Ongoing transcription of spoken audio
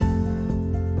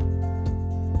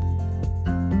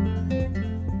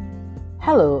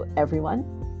Hello, everyone,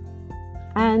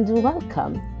 and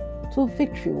welcome to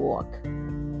Victory Walk.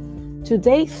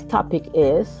 Today's topic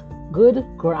is good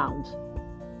ground.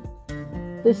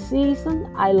 The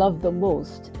season I love the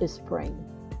most is spring.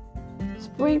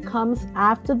 Spring comes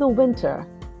after the winter,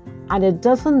 and it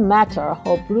doesn't matter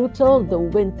how brutal the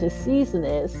winter season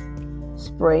is,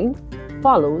 spring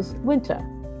follows winter.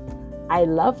 I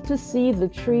love to see the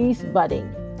trees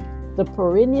budding, the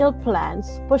perennial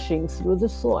plants pushing through the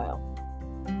soil.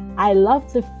 I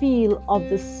love the feel of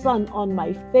the sun on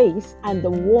my face and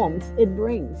the warmth it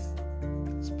brings.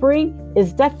 Spring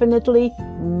is definitely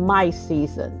my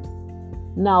season.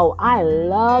 Now, I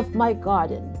love my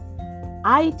garden.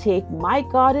 I take my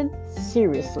garden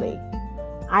seriously.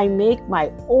 I make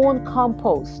my own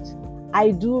compost.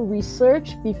 I do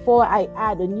research before I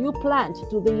add a new plant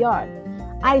to the yard.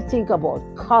 I think about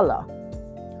color,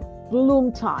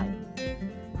 bloom time,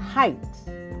 height,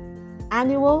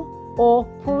 annual or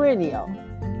perennial.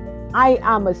 I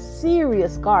am a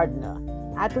serious gardener.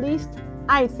 At least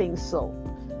I think so.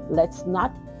 Let's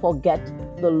not forget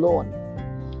the lawn.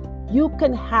 You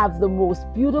can have the most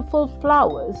beautiful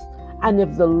flowers, and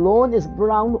if the lawn is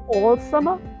brown all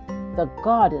summer, the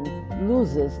garden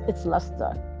loses its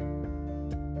luster.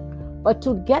 But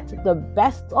to get the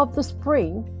best of the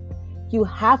spring, you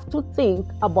have to think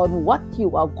about what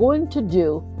you are going to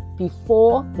do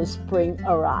before the spring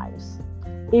arrives.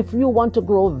 If you want to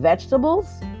grow vegetables,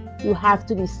 you have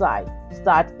to decide,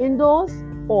 start indoors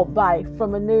or buy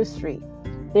from a nursery.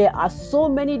 There are so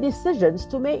many decisions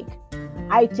to make.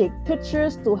 I take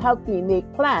pictures to help me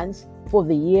make plans for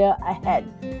the year ahead.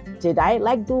 Did I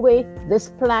like the way this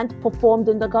plant performed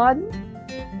in the garden?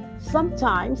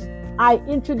 Sometimes I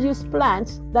introduce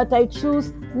plants that I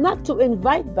choose not to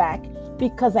invite back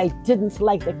because I didn't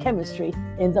like the chemistry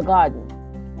in the garden.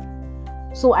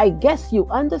 So I guess you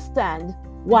understand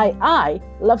why I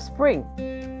love spring.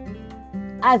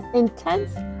 As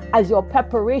intense as your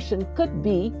preparation could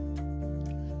be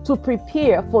to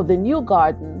prepare for the new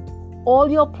garden,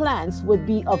 all your plants would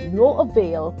be of no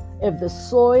avail if the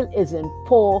soil is in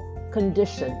poor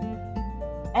condition.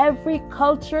 Every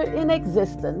culture in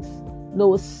existence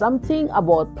knows something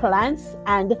about plants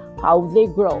and how they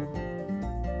grow.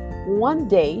 One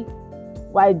day,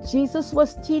 while Jesus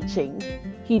was teaching,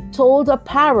 he told a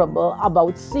parable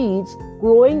about seeds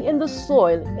growing in the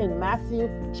soil in Matthew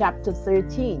chapter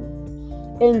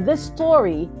 13. In this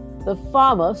story, the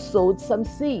farmer sowed some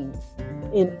seeds.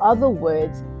 In other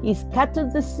words, he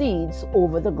scattered the seeds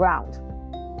over the ground.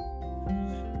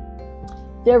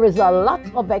 There is a lot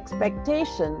of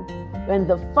expectation when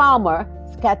the farmer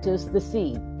scatters the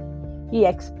seed. He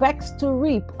expects to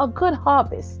reap a good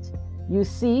harvest. You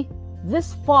see,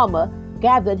 this farmer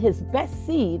gathered his best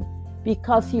seed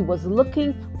because he was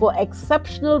looking for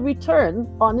exceptional return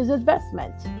on his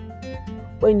investment.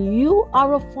 When you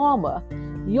are a farmer,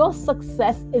 your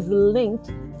success is linked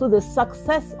to the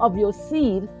success of your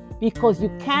seed because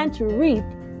you can't reap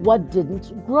what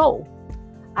didn't grow.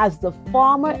 As the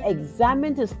farmer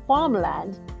examined his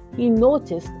farmland, he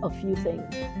noticed a few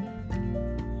things.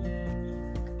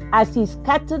 As he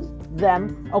scattered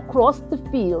them across the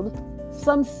field,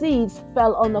 some seeds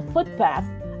fell on a footpath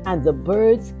and the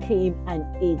birds came and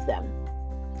ate them.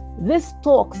 This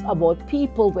talks about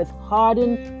people with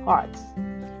hardened hearts.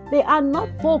 They are not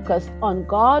focused on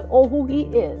God or who He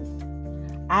is.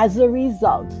 As a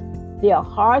result, their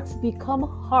hearts become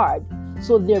hard,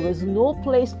 so there is no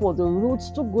place for the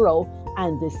roots to grow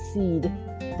and the seed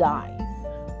dies.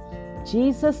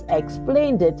 Jesus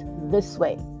explained it this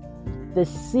way. The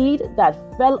seed that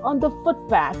fell on the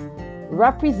footpath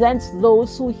represents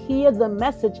those who hear the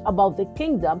message about the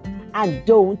kingdom and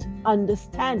don't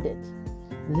understand it.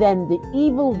 Then the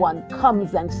evil one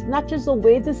comes and snatches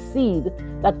away the seed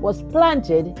that was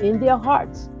planted in their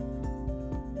hearts.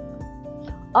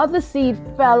 Other seed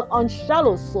fell on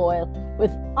shallow soil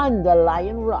with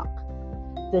underlying rock.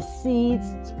 The seeds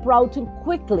sprouted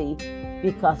quickly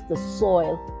because the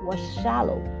soil was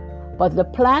shallow, but the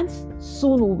plants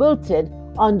soon wilted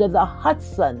under the hot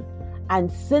sun, and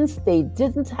since they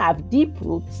didn't have deep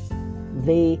roots,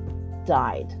 they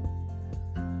died.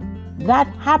 That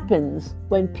happens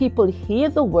when people hear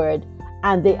the word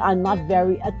and they are not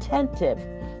very attentive.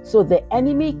 So the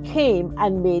enemy came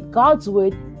and made God's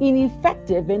word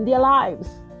ineffective in their lives.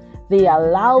 They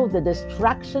allow the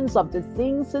distractions of the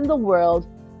things in the world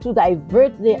to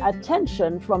divert their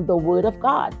attention from the word of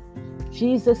God.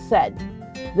 Jesus said,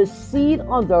 "The seed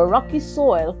on the rocky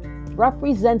soil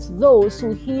represents those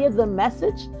who hear the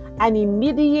message and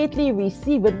immediately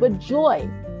receive it with joy.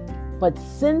 But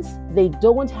since they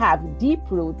don't have deep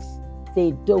roots,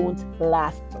 they don't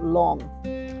last long.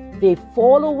 They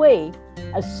fall away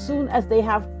as soon as they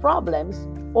have problems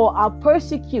or are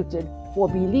persecuted for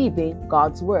believing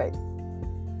God's word.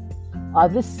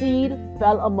 Other seed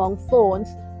fell among thorns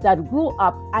that grew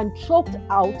up and choked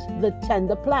out the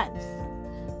tender plants.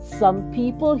 Some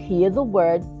people hear the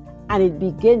word and it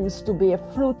begins to bear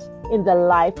fruit in the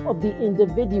life of the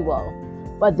individual,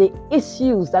 but the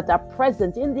issues that are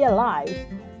present in their lives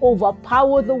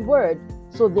overpower the word,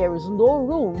 so there is no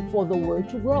room for the word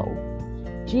to grow.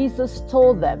 Jesus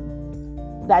told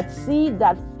them that seed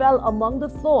that fell among the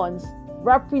thorns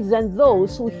represent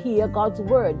those who hear God's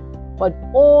word, but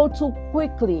all too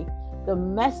quickly the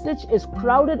message is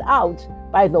crowded out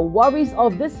by the worries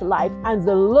of this life and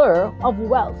the lure of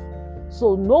wealth,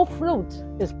 so no fruit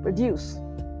is produced.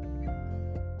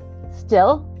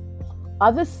 Still,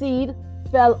 other seed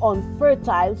fell on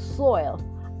fertile soil,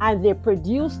 and they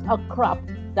produced a crop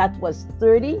that was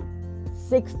 30,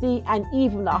 60, and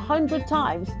even 100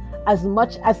 times as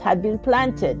much as had been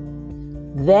planted.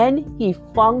 Then he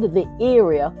found the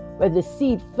area where the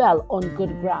seed fell on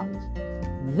good ground.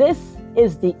 This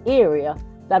is the area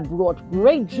that brought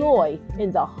great joy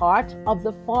in the heart of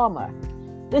the farmer.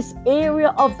 This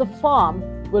area of the farm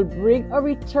will bring a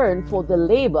return for the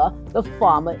labor the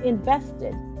farmer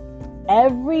invested.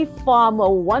 Every farmer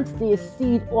wants their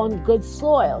seed on good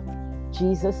soil.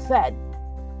 Jesus said,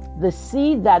 the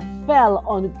seed that fell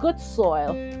on good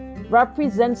soil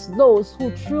represents those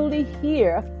who truly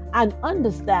hear and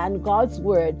understand God's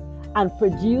word and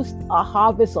produced a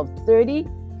harvest of 30,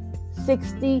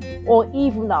 60, or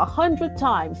even 100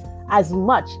 times as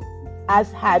much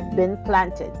as had been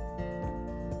planted.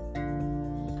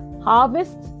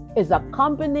 Harvest is a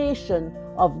combination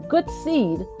of good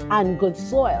seed and good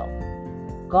soil.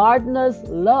 Gardeners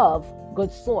love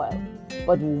good soil,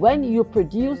 but when you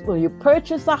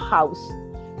purchase a house,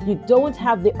 you don't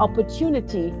have the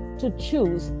opportunity to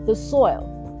choose the soil.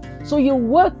 So you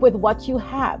work with what you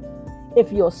have.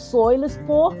 If your soil is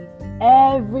poor,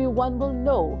 everyone will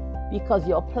know because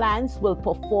your plants will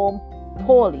perform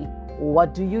poorly.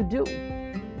 What do?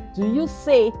 Do you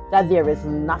say that there is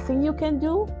nothing you can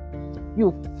do?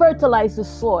 You fertilize the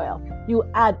soil. You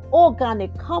add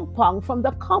organic compound from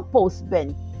the compost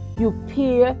bin. You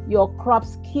pair your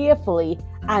crops carefully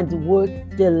and work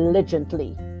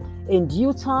diligently. In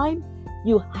due time,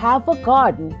 you have a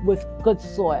garden with good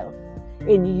soil.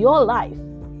 In your life,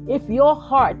 if your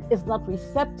heart is not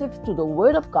receptive to the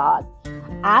word of God,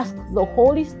 ask the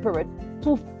Holy Spirit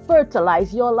to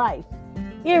fertilize your life.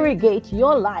 Irrigate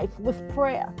your life with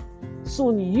prayer.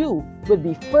 Soon you will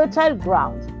be fertile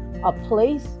ground, a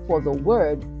place for the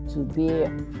word to bear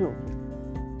fruit.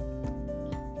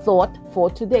 Thought for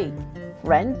today.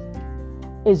 Friend,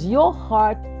 is your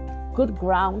heart good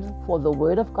ground for the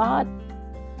word of God?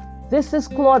 This is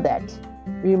Claudette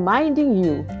reminding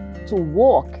you to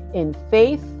walk in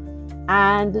faith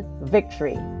and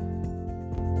victory.